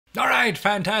All right,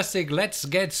 fantastic. Let's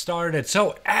get started.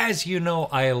 So, as you know,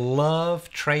 I love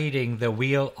trading the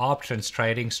wheel options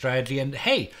trading strategy. And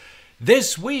hey,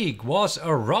 this week was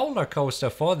a roller coaster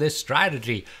for this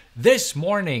strategy. This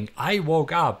morning, I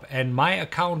woke up and my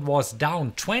account was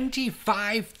down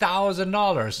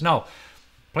 $25,000. Now,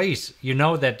 please, you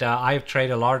know that I've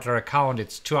traded a larger account.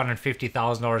 It's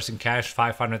 $250,000 in cash,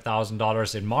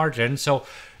 $500,000 in margin. So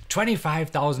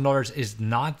 $25,000 is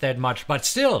not that much, but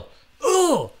still,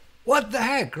 ooh, what the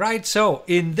heck, right? So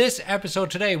in this episode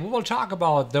today, we will talk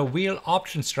about the wheel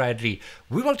option strategy.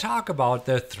 We will talk about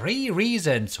the 3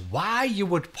 reasons why you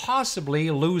would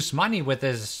possibly lose money with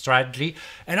this strategy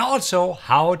and also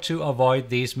how to avoid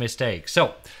these mistakes.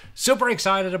 So super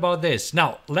excited about this.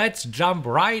 Now let's jump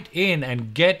right in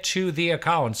and get to the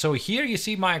account. So here you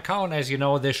see my account. As you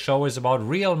know, this show is about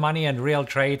real money and real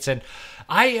trades, and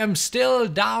I am still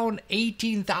down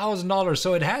 $18,000.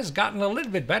 So it has gotten a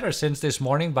little bit better since this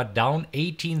morning, but down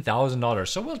 $18,000.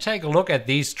 So we'll take a look at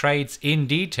these trades in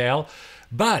detail.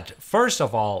 But first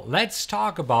of all, let's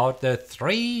talk about the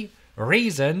 3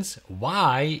 reasons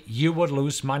why you would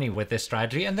lose money with this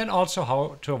strategy, and then also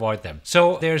how to avoid them.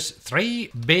 So there's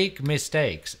 3 big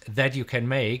mistakes that you can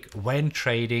make when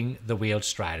trading the wheel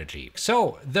strategy.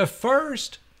 So the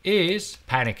first is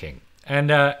panicking.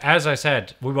 And as I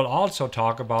said, we will also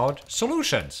talk about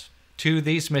solutions to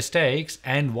these mistakes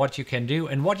and what you can do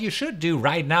and what you should do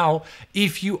right now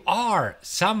if you are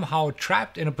somehow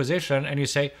trapped in a position and you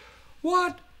say,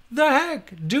 what the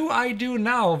heck do I do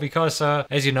now? Because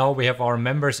as you know, we have our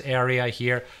members area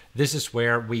here. This is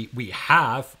where we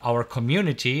have our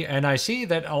community. And I see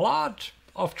that a lot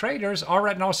of traders are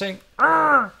right now saying,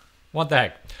 what the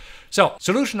heck? So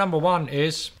solution number 1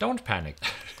 is don't panic.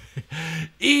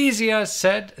 Easier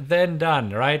said than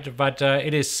done, right? But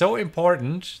it is so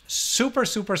important, super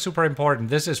important.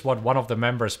 This is what one of the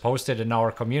members posted in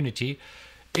our community.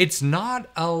 It's not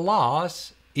a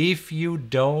loss if you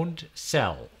don't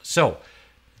sell. So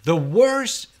the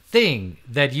worst thing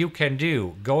that you can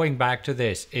do, going back to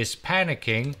this, is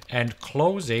panicking and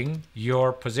closing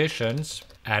your positions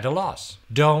at a loss.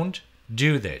 Don't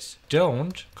do this.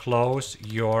 Don't close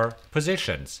your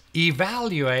positions.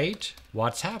 Evaluate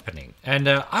what's happening. And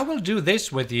I will do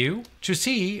this with you to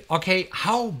see, okay,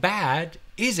 how bad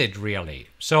is it really?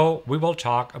 So we will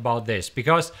talk about this,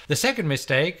 because the second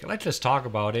mistake, let's just talk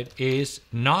about it, is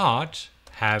not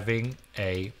having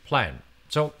a plan.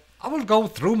 So I will go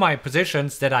through my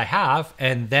positions that I have,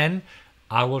 and then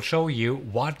I will show you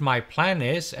what my plan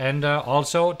is, and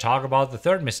also talk about the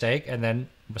third mistake, and then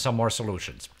some more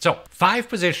solutions. So 5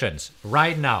 positions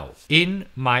right now in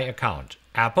my account: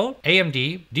 Apple,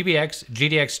 AMD, DBX,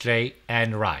 GDXJ,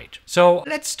 and Ride. So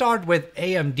let's start with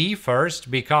AMD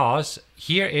first, because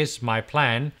here is my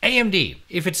plan. AMD,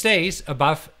 if it stays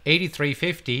above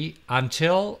 83.50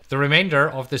 until the remainder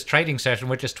of this trading session,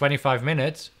 which is 25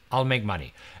 minutes, I'll make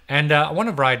money. And I want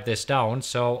to write this down,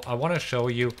 so I want to show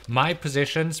you my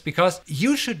positions, because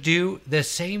you should do the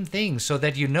same thing so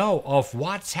that you know of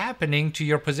what's happening to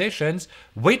your positions,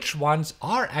 which ones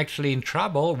are actually in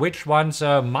trouble, which ones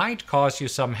might cause you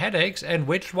some headaches, and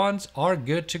which ones are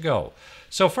good to go.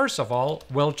 So first of all,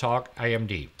 we'll talk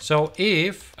AMD. So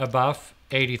if above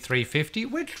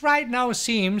 83.50, which right now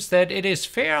seems that it is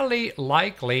fairly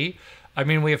likely. I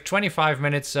mean, we have 25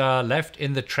 minutes left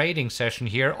in the trading session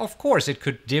here. Of course, it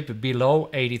could dip below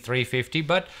 83.50,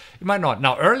 but it might not.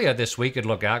 Now, earlier this week, it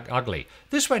looked ugly.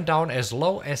 This went down as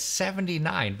low as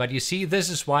 79. But you see, this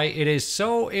is why it is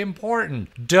so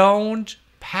important. Don't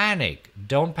panic.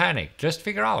 Don't panic. Just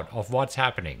figure out of what's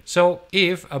happening. So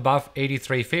if above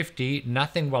 83.50,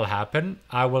 nothing will happen.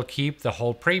 I will keep the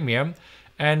whole premium.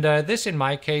 And this in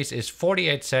my case is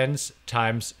 48 cents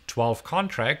times 12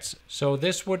 contracts. So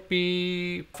this would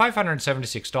be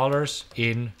 $576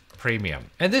 in premium.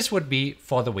 And this would be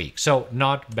for the week. So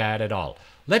not bad at all.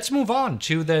 Let's move on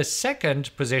to the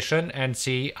second position and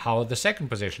see how the second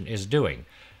position is doing.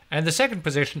 And the second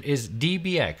position is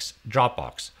DBX,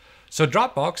 Dropbox. So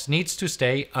Dropbox needs to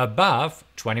stay above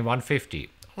 21.50.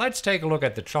 Let's take a look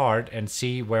at the chart and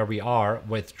see where we are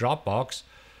with Dropbox.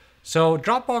 So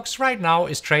Dropbox right now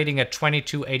is trading at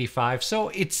 22.85, so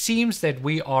it seems that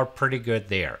we are pretty good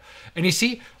there. And you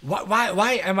see,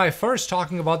 why am I first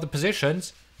talking about the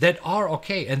positions that are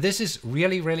okay? And this is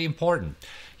really important.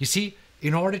 You see,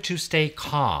 in order to stay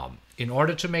calm, in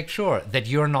order to make sure that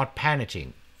you're not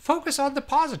panicking, focus on the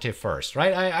positive first,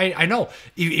 right? I know,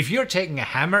 if you're taking a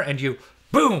hammer and you,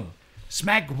 boom,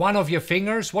 smack one of your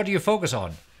fingers, what do you focus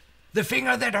on? The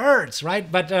finger that hurts, right?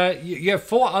 But you have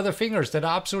 4 other fingers that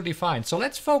are absolutely fine. So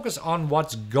let's focus on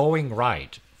what's going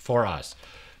right for us.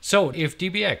 So if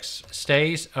DBX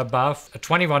stays above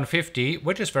 2150,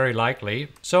 which is very likely,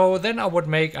 so then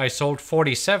I sold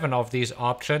 47 of these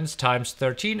options times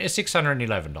 13 is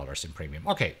 $611 in premium.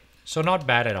 Okay, so not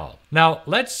bad at all. Now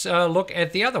let's look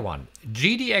at the other one,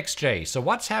 GDXJ. So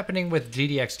what's happening with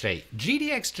GDXJ?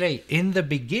 GDXJ, in the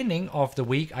beginning of the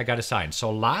week, I got assigned.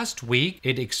 So last week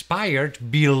it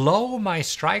expired below my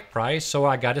strike price, so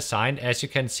I got assigned, as you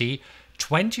can see,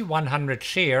 2,100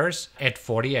 shares at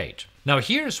 48. Now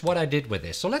here's what I did with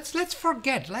this. So let's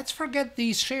forget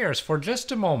these shares for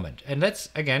just a moment, and let's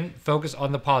again focus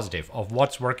on the positive of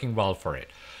what's working well for it.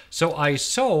 So I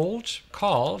sold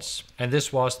calls, and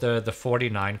this was the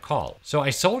 49 call. So I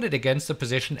sold it against the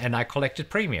position and I collected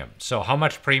premium. So how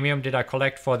much premium did I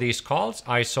collect for these calls?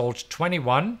 I sold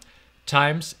 21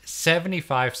 times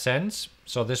 75 cents.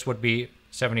 So this would be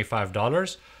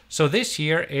 $75. So this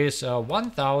here is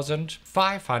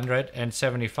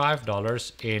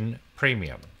 $1,575 in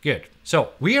premium. Good.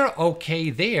 So we are okay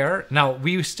there. Now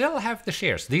we still have the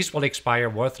shares. These will expire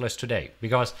worthless today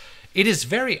because it is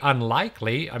very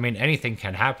unlikely, I mean, anything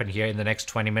can happen here in the next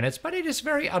 20 minutes, but it is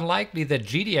very unlikely that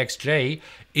GDXJ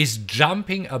is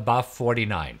jumping above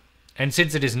 49. And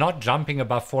since it is not jumping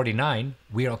above 49,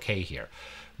 we're okay here.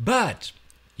 But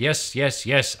yes,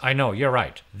 I know, you're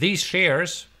right. These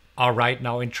shares are right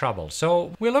now in trouble.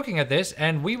 So we're looking at this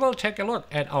and we will take a look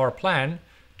at our plan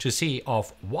to see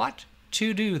of what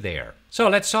to do there. So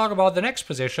let's talk about the next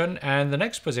position, and the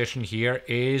next position here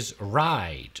is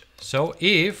ride. So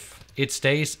if it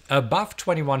stays above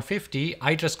 2150,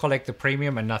 I just collect the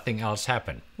premium and nothing else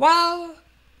happen. Well,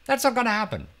 that's not gonna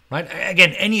happen, right?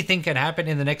 Again, anything can happen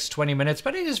in the next 20 minutes,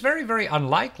 but it is very, very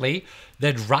unlikely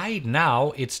that right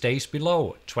now it stays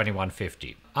below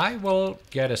 2150. I will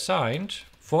get assigned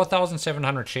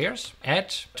 4,700 shares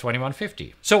at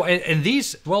 2150. So, and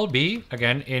these will be,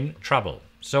 again, in trouble.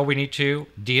 So we need to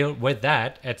deal with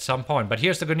that at some point. But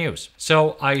here's the good news.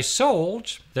 So I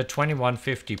sold the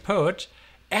 2150 put,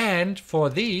 and for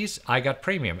these, I got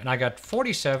premium. And I got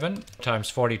 47 times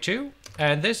 42,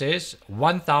 and this is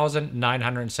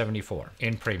 1,974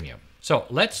 in premium. So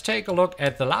let's take a look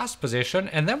at the last position,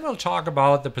 and then we'll talk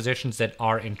about the positions that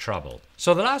are in trouble.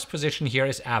 So the last position here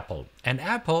is Apple. And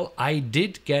Apple, I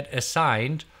did get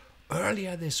assigned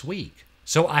earlier this week.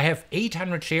 So I have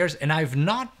 800 shares, and I've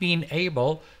not been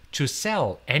able to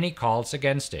sell any calls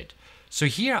against it. So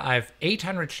here I have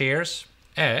 800 shares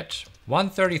at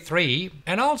 133,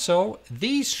 and also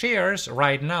these shares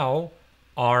right now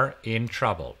are in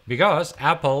trouble because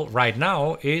Apple right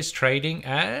now is trading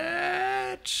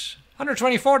at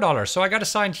 $124. So I got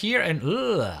assigned here, and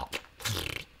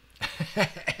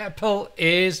Apple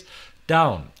is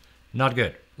down. Not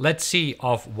good. Let's see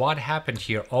of what happened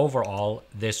here overall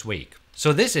this week.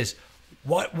 So this is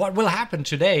what will happen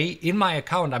today in my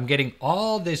account. I'm getting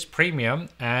all this premium,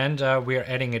 and we're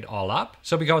adding it all up.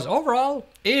 So because overall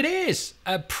it is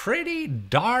a pretty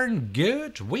darn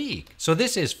good week. So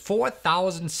this is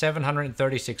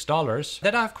 $4,736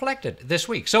 that I've collected this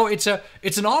week. So it's an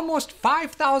almost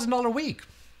 $5,000 week.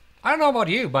 I don't know about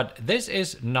you, but this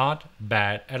is not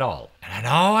bad at all. And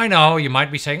I know, you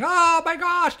might be saying, oh my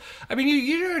gosh, I mean,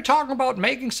 you're talking about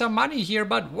making some money here,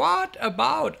 but what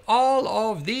about all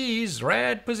of these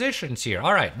red positions here?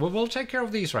 All right, we'll take care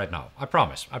of these right now. I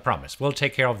promise, we'll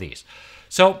take care of these.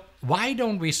 So why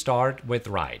don't we start with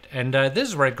ride? And this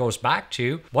is where it goes back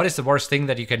to, what is the worst thing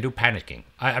that you can do? Panicking.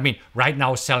 I mean, right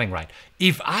now selling ride.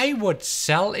 If I would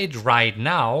sell it right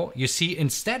now, you see,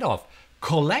 instead of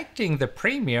collecting the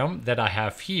premium that I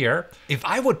have here, if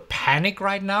I would panic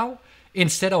right now,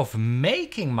 instead of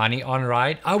making money on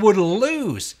ride, I would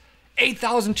lose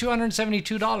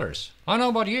 $8,272. I don't know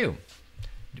about you.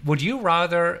 Would you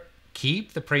rather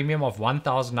keep the premium of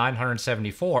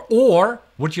 $1,974, or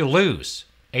would you lose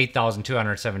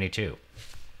 $8,272?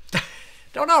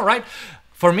 Don't know, right?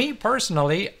 For me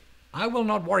personally, I will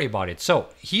not worry about it. So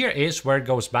here is where it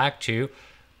goes back to,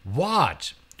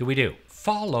 what do we do?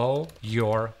 Follow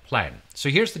your plan. So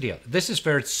here's the deal. This is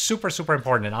where it's super, super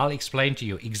important, and I'll explain to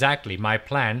you exactly my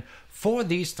plan for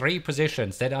these three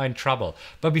positions that are in trouble.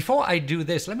 But before I do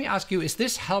this, let me ask you, is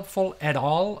this helpful at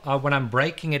all when I'm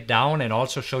breaking it down and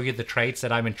also show you the trades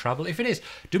that I'm in trouble? If it is,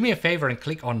 do me a favor and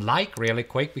click on like really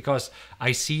quick, because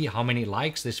I see how many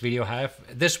likes this video have.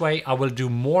 This way I will do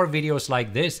more videos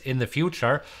like this in the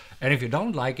future. And if you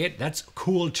don't like it, that's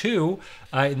cool too.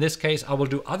 In this case, I will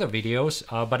do other videos,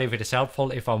 but if it is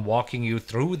helpful, if I'm walking you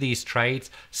through these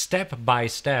trades step by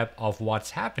step of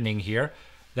what's happening here,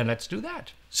 then let's do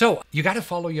that. So you got to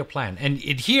follow your plan. And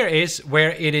here is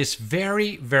where it is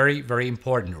very, very, very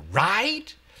important,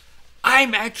 right?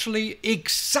 I'm actually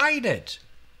excited.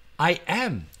 I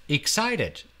am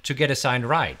excited to get assigned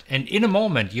right. And in a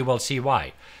moment, you will see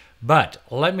why. But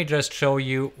let me just show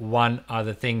you one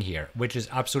other thing here, which is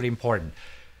absolutely important.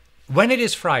 When it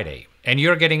is Friday and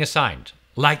you're getting assigned,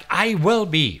 like I will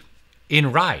be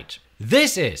in right,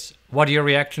 this is what your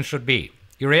reaction should be.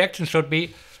 Your reaction should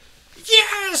be,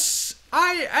 yes,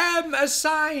 I am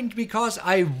assigned because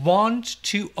I want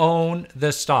to own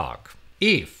the stock.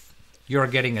 If you're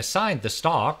getting assigned the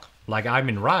stock, like I'm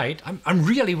in right, I'm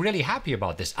really, really happy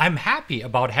about this. I'm happy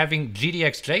about having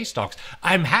GDXJ stocks.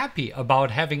 I'm happy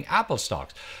about having Apple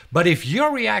stocks. But if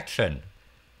your reaction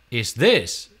is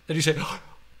this, that you say,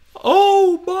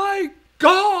 oh my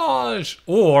gosh,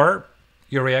 or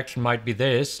your reaction might be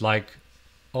this, like,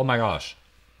 oh my gosh,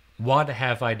 what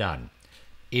have I done?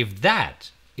 If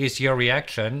that is your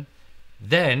reaction,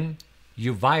 then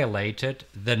you violated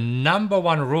the number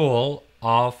one rule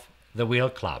of the Wheel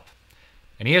Club.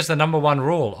 And here's the number one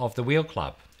rule of the Wheel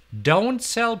Club. Don't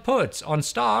sell puts on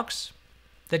stocks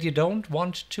that you don't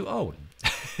want to own.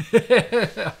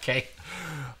 Okay,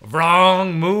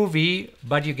 wrong movie,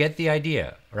 but you get the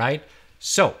idea, right?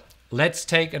 So let's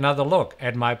take another look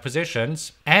at my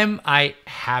positions. Am I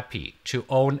happy to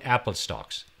own Apple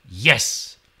stocks?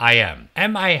 Yes, I am.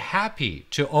 Am I happy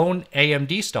to own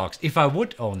AMD stocks if I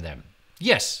would own them?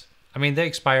 Yes. I mean, they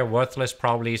expire worthless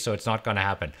probably, so it's not going to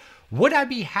happen. Would I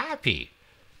be happy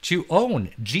to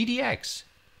own GDX?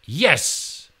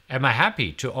 Yes. Am I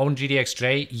happy to own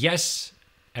GDXJ? Yes.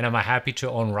 And am I happy to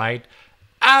own right?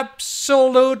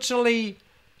 Absolutely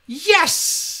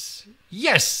yes.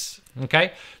 Yes.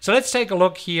 Okay, so let's take a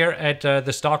look here at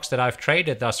the stocks that I've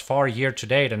traded thus far year to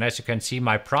date. And as you can see,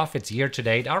 my profits year to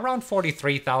date are around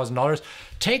 $43,000.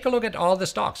 Take a look at all the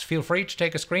stocks. Feel free to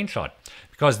take a screenshot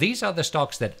because these are the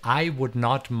stocks that I would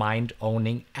not mind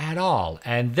owning at all.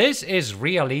 And this is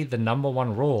really the number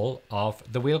one rule of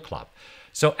the Wheel Club.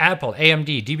 So Apple,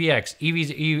 AMD, DBX,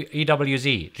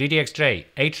 EWZ,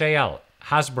 GDXJ, HAL,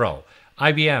 Hasbro,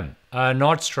 IBM,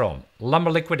 Nordstrom,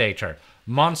 Lumber Liquidator,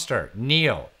 Monster,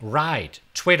 Neo, Ride,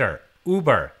 Twitter,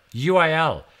 Uber,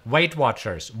 UIL, Weight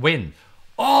Watchers, Win.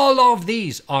 All of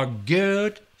these are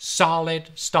good,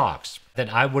 solid stocks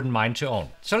that I wouldn't mind to own.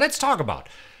 So let's talk about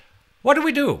what do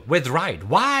we do with Ride?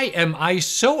 Why am I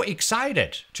so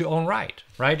excited to own Ride,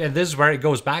 right? And this is where it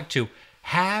goes back to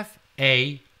have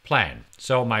a plan.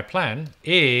 So my plan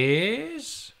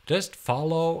is just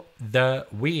follow the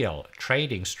wheel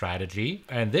trading strategy.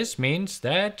 And this means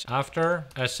that after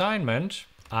assignment,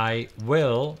 I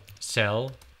will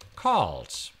sell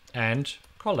calls and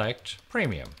collect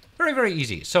premium. Very, very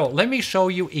easy. So let me show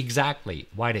you exactly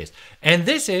why it is. And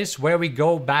this is where we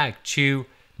go back to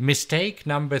mistake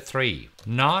number 3,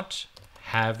 not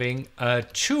having a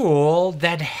tool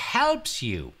that helps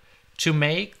you to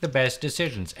make the best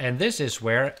decisions. And this is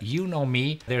where, you know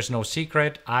me, there's no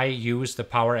secret. I use the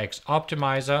PowerX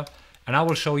Optimizer, and I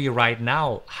will show you right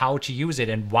now how to use it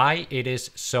and why it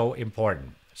is so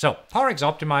important. So PowerX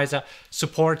Optimizer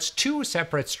supports 2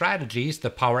 separate strategies, the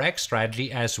PowerX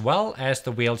strategy as well as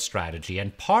the wheel strategy.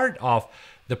 And part of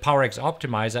the PowerX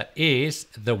Optimizer is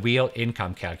the wheel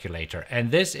income calculator.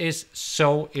 And this is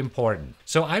so important.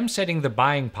 So I'm setting the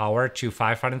buying power to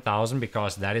 500,000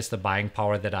 because that is the buying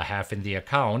power that I have in the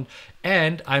account.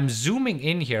 And I'm zooming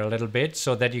in here a little bit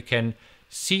so that you can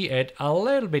see it a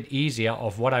little bit easier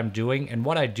of what I'm doing. And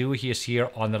what I do is here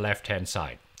on the left-hand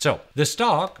side. So the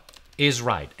stock is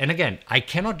right. And again, I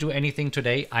cannot do anything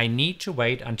today. I need to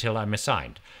wait until I'm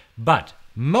assigned. But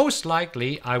most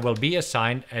likely, I will be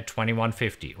assigned at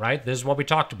 2150, right? This is what we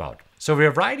talked about. So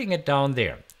we're writing it down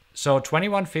there. So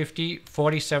 2150,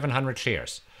 4,700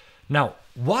 shares. Now,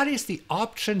 what is the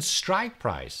option strike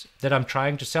price that I'm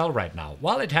trying to sell right now?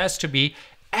 Well, it has to be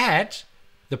at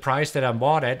the price that I'm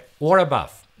bought at or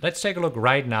above. Let's take a look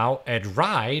right now at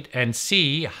Ride and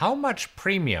see how much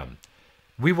premium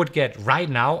we would get right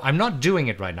now. I'm not doing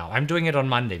it right now. I'm doing it on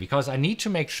Monday because I need to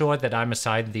make sure that I'm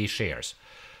assigned these shares.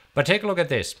 But take a look at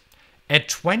this. At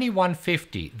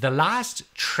 2150, the last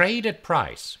traded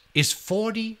price is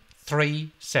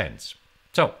 43 cents.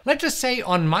 So let's just say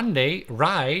on Monday,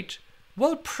 Ride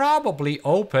will probably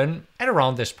open at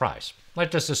around this price.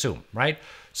 Let's just assume, right?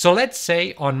 So let's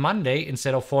say on Monday,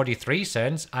 instead of 43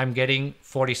 cents, I'm getting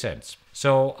 40 cents.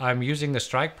 So I'm using the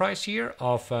strike price here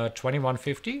of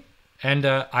 2150, and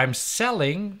I'm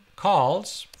selling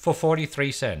calls for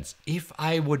 43 cents. If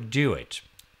I would do it,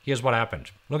 here's what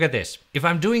happened. Look at this. If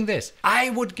I'm doing this, I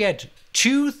would get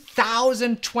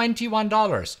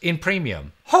 $2,021 in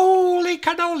premium. Holy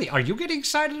cannoli. Are you getting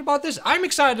excited about this? I'm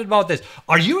excited about this.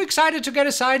 Are you excited to get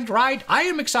a signed ride? I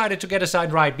am excited to get a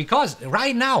signed ride because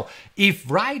right now,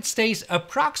 if ride stays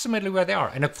approximately where they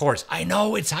are, and of course, I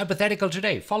know it's hypothetical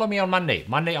today. Follow me on Monday.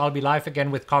 Monday, I'll be live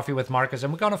again with Coffee with Markus,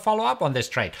 and we're going to follow up on this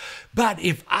trade. But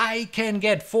if I can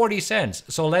get 40 cents,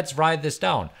 so let's write this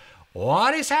down.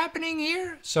 What is happening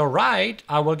here? So right,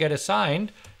 I will get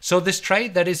assigned. So this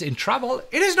trade that is in trouble,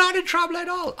 it is not in trouble at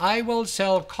all. I will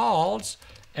sell calls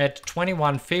at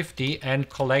 $21.50 and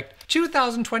collect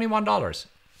 $2,021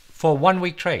 for 1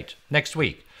 week trade next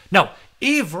week. Now,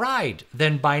 if ride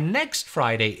then by next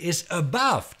Friday is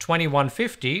above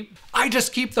 $21.50, I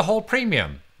just keep the whole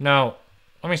premium. Now,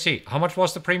 let me see. How much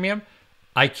was the premium?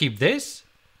 I keep this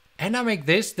and I make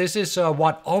this. This is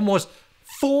what, almost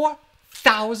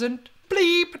 $4,000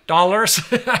 bleep dollars.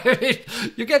 I mean,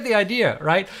 you get the idea,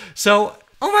 right? So,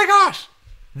 oh my gosh.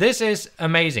 This is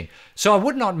amazing. So I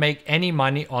would not make any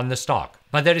money on the stock,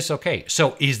 but that is okay.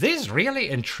 So is this really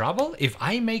in trouble if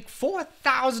I make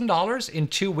 $4,000 in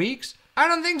 2 weeks? I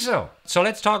don't think so. So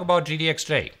let's talk about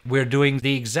GDXJ. We're doing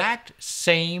the exact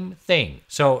same thing.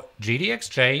 So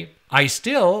GDXJ, I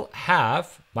still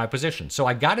have my position. So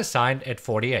I got assigned at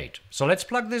 48. So let's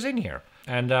plug this in here.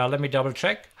 And let me double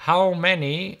check. How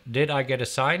many did I get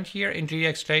assigned here in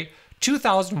GDXJ?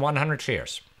 2,100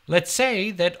 shares. Let's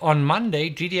say that on Monday,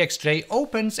 GDXJ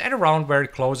opens at around where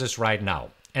it closes right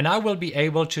now. And I will be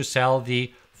able to sell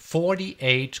the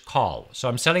 48 call. So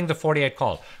I'm selling the 48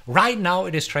 call. Right now,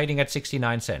 it is trading at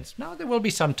 69 cents. Now, there will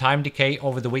be some time decay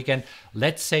over the weekend.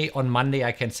 Let's say on Monday,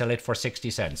 I can sell it for 60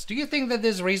 cents. Do you think that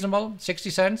this is reasonable? 60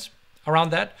 cents?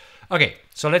 Around that? Okay,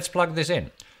 so let's plug this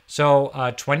in. So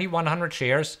 2,100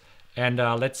 shares. And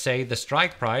let's say the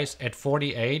strike price at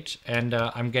 48. And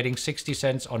I'm getting 60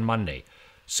 cents on Monday.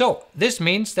 So this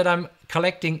means that I'm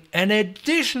collecting an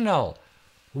additional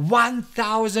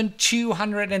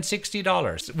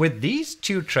 $1,260. With these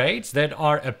two trades that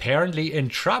are apparently in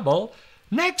trouble,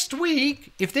 next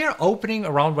week, if they're opening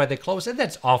around where they close, and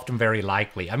that's often very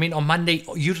likely. I mean, on Monday,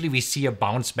 usually we see a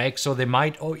bounce back, so they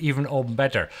might even open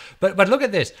better. But look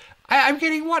at this. I'm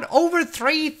getting what? Over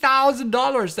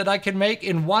 $3,000 that I can make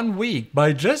in 1 week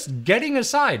by just getting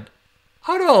assigned.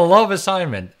 How do I love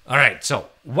assignment? All right, so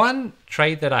one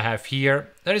trade that I have here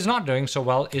that is not doing so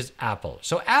well is Apple.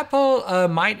 So Apple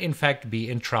might in fact be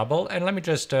in trouble, and let me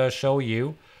just show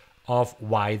you of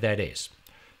why that is.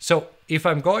 So if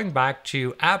I'm going back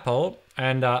to Apple,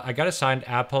 and I got assigned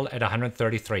Apple at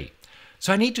 133.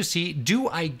 So I need to see, do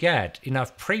I get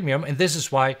enough premium? And this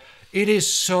is why it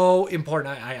is so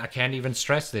important. I can't even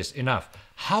stress this enough.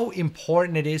 How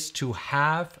important it is to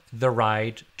have the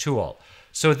right tool.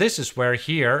 So this is where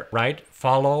here, right,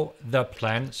 follow the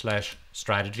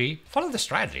plan/strategy. Follow the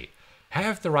strategy.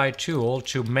 Have the right tool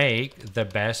to make the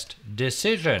best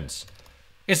decisions.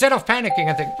 Instead of panicking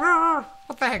and think,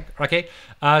 what the heck? Okay,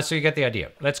 so you get the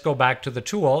idea. Let's go back to the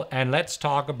tool and let's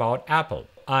talk about Apple.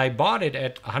 I bought it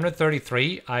at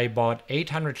 133. I bought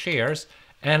 800 shares.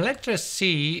 And let's just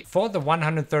see for the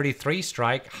 133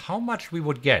 strike how much we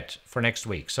would get for next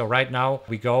week. So right now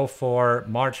we go for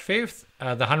March 5th,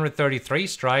 the 133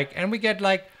 strike, and we get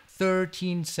like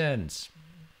 13 cents.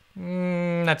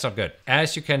 That's not good.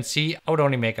 As you can see, I would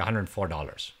only make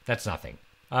 $104. That's nothing.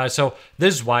 So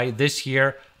this is why this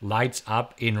here lights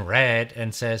up in red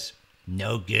and says,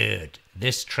 no good.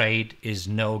 This trade is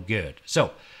no good.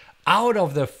 So out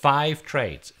of the 5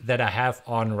 trades that I have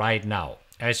on right now,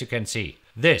 as you can see,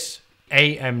 this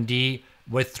AMD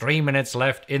with 3 minutes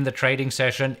left in the trading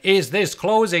session, is this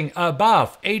closing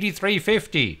above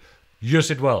 83.50? Yes,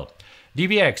 it will.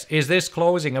 DBX, is this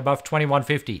closing above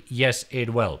 21.50? Yes,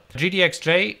 it will.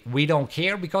 GDXJ, we don't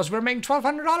care because we're making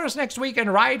 $1,200 next week,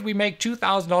 and right, we make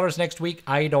 $2,000 next week.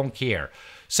 I don't care.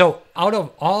 So out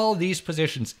of all these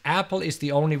positions, Apple is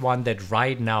the only one that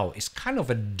right now is kind of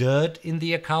a dud in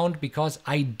the account because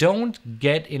I don't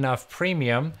get enough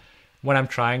premium when I'm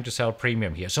trying to sell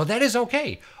premium here. So that is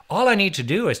okay. All I need to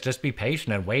do is just be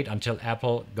patient and wait until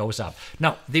Apple goes up.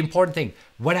 Now, the important thing,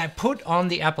 when I put on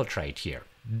the Apple trade here,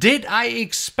 did I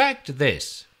expect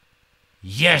this?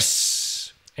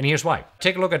 Yes. And here's why.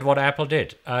 Take a look at what Apple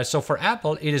did. So for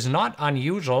Apple, it is not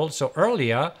unusual. So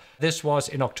earlier, this was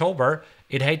in October,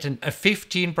 it had a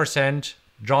 15%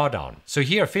 drawdown. So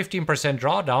here, 15%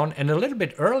 drawdown, and a little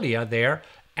bit earlier there,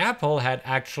 Apple had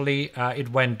actually, it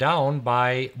went down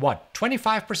by what,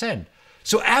 25%.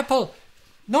 So Apple,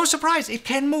 no surprise, it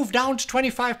can move down to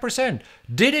 25%.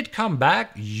 Did it come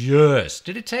back? Yes.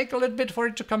 Did it take a little bit for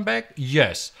it to come back?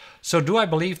 Yes. So do I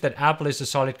believe that Apple is a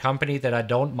solid company that I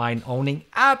don't mind owning?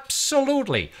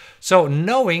 Absolutely. So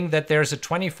knowing that there's a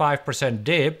 25%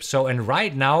 dip, and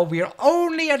right now we are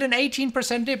only at an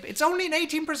 18% dip. It's only an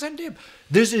 18% dip.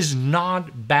 This is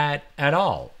not bad at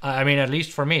all. I mean, at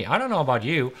least for me. I don't know about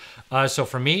you. So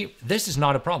for me, this is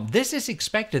not a problem. This is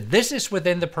expected. This is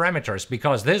within the parameters,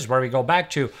 because this is where we go back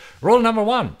to rule number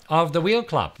 1 of the Wheel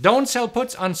Club. Don't sell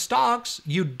puts on stocks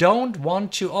you don't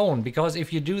want to own, because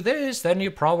if you do this, then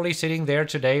you're probably sitting there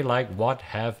today like, what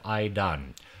have I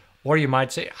done? Or you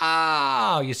might say,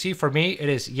 you see, for me, it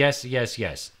is yes, yes,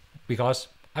 yes, because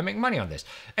I make money on this.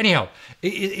 Anyhow,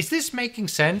 is this making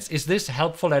sense? Is this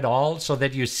helpful at all, so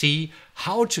that you see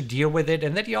how to deal with it,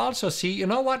 and that you also see, you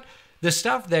know what, the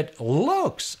stuff that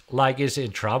looks like is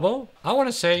in trouble? I want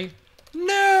to say,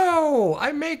 no,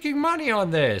 I'm making money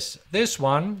on this. This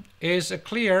one is a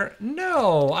clear,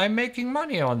 no, I'm making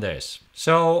money on this.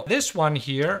 So this one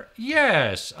here,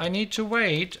 yes, I need to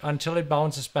wait until it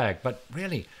bounces back, but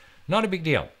really, not a big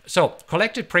deal. So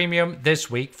collected premium this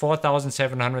week,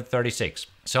 4,736.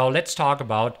 So let's talk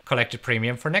about collected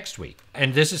premium for next week.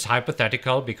 And this is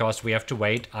hypothetical because we have to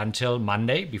wait until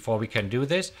Monday before we can do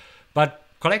this. But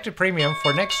collected premium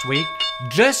for next week,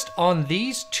 just on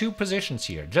these 2 positions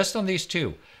here, just on these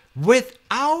 2,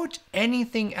 without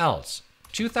anything else,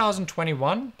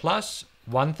 2021 plus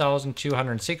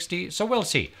 1,260. So we'll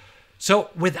see.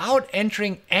 So without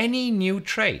entering any new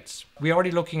trades, we're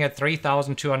already looking at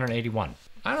 3,281.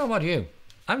 I don't know about you.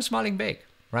 I'm smiling big,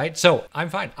 right? So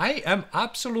I'm fine. I am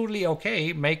absolutely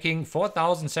okay making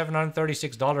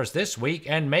 $4,736 this week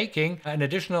and making an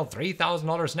additional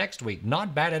 $3,000 next week.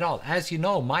 Not bad at all. As you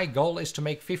know, my goal is to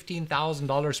make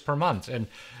 $15,000 per month. And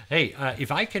hey,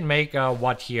 if I can make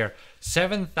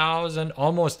 $7,000,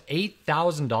 almost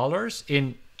 $8,000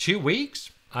 in 2 weeks,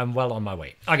 I'm well on my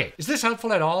way. Okay, is this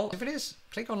helpful at all? If it is,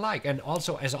 click on like. And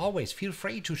also, as always, feel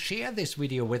free to share this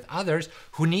video with others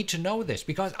who need to know this,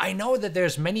 because I know that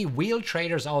there's many wheel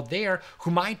traders out there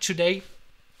who might today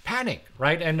panic,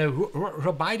 right? And who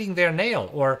are biting their nail,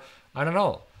 or, I don't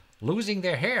know, losing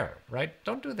their hair, right?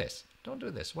 Don't do this. Don't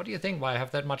do this. What do you think why I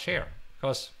have that much hair?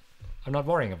 Because I'm not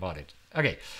worrying about it. Okay,